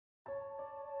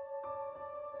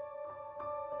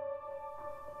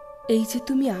এই যে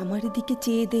তুমি আমার দিকে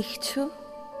চেয়ে দেখছো,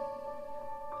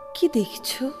 কি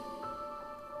দেখছো?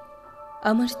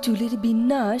 আমার চুলের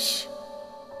বিন্যাস।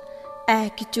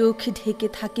 এক চোখ ঢেকে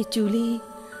থাকে চুলে,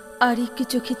 আরেক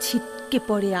চোখে ছিটকে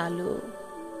পড়ে আলো।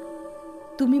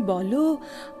 তুমি বলো,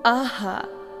 আহা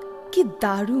কি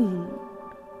দারুণ,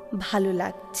 ভালো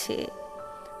লাগছে,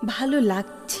 ভালো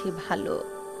লাগছে, ভালো।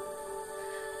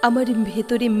 আমার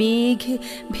ভেতরে মেঘ,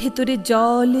 ভেতরে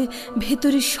জল,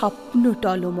 ভেতরে স্বপ্ন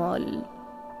টলমল।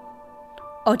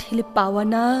 অঢেল পাওয়া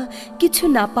না, কিছু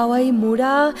না পাওয়ায়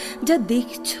মোরা, যা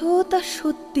দেখছো তা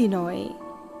সত্যি নয়।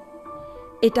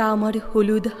 এটা আমার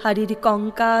হলুদ হাড়ের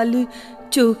কঙ্কাল,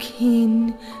 চোখহীন,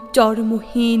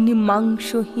 চর্মহীন,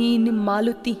 মাংসহীন,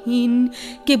 মালতিহীন,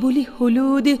 কেবলই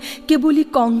হলুদ, কেবলই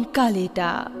কঙ্কাল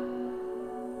এটা।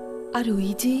 আর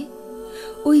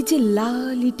ওই যে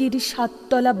লাল ইটের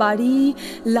সাততলা বাড়ি,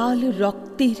 লাল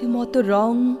রক্তের মতো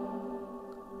রং,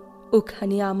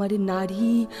 ওখানে আমার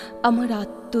নারী, আমার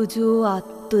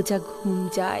আত্মজা ঘুম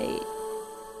যায়।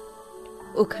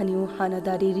 ওখানেও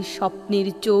হানাদারের স্বপ্নের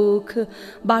চোখ,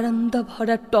 বারান্দা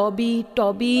ভরা টবে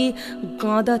টবে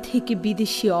গাঁদা থেকে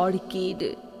বিদেশি অর্কিড,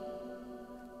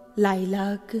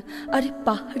 লাইলাক আর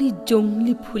পাহাড়ি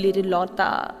জংলি ফুলের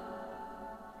লতা।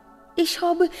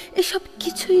 এসব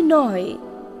কিছুই নয়।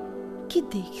 কি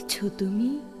দেখছো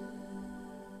তুমি?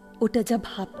 ওটা যা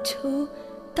ভাবছো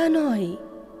তা নয়।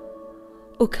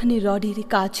 ওখানে রডের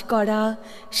কাজ করা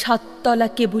সাততলা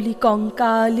কেবলি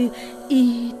কঙ্কাল,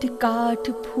 ইট, কাঠ,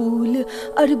 ফুল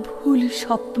আর ভুল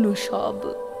স্বপ্ন সব।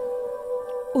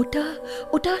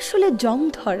 ওটা আসলে জং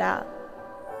ধরা,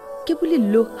 কেবলি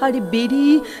লোহার বেরি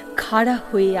খাড়া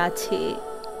হয়ে আছে।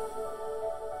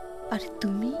 আর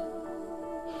তুমি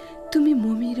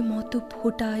মমির মতো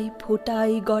ফোটায়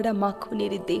ফোটায় গড়া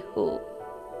মাখনের দেহ,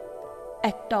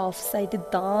 একটা অফসাইড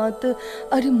দাঁত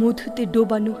আর মধুতে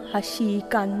ডোবানো হাসি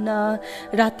কান্না,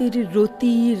 রাতের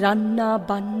রতি, রান্না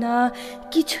বান্না,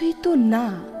 কিছুই তো না।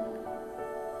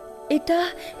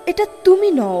 এটা তুমি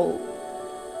নও।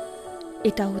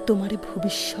 এটাও তোমার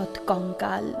ভবিষ্যৎ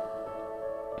কঙ্কাল,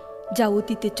 যা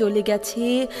অতীতে চলে গেছে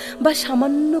বা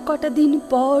সামান্য কটা দিন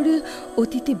পর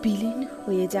অতীতে বিলীন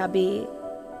হয়ে যাবে।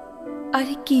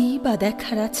 আরে কি বা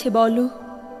দেখার আছে বলো?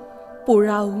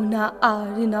 পোড়াও না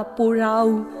আর না পোড়াও,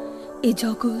 এ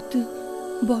জগৎ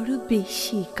বড়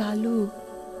বেশি কালো।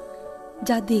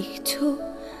 যা দেখছো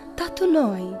তা তো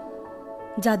নয়,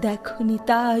 যা দেখনি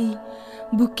তাই।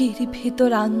 বুকের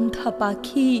ভেতর আন্ধা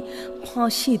পাখি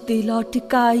ফাঁসিতে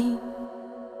লটকাই।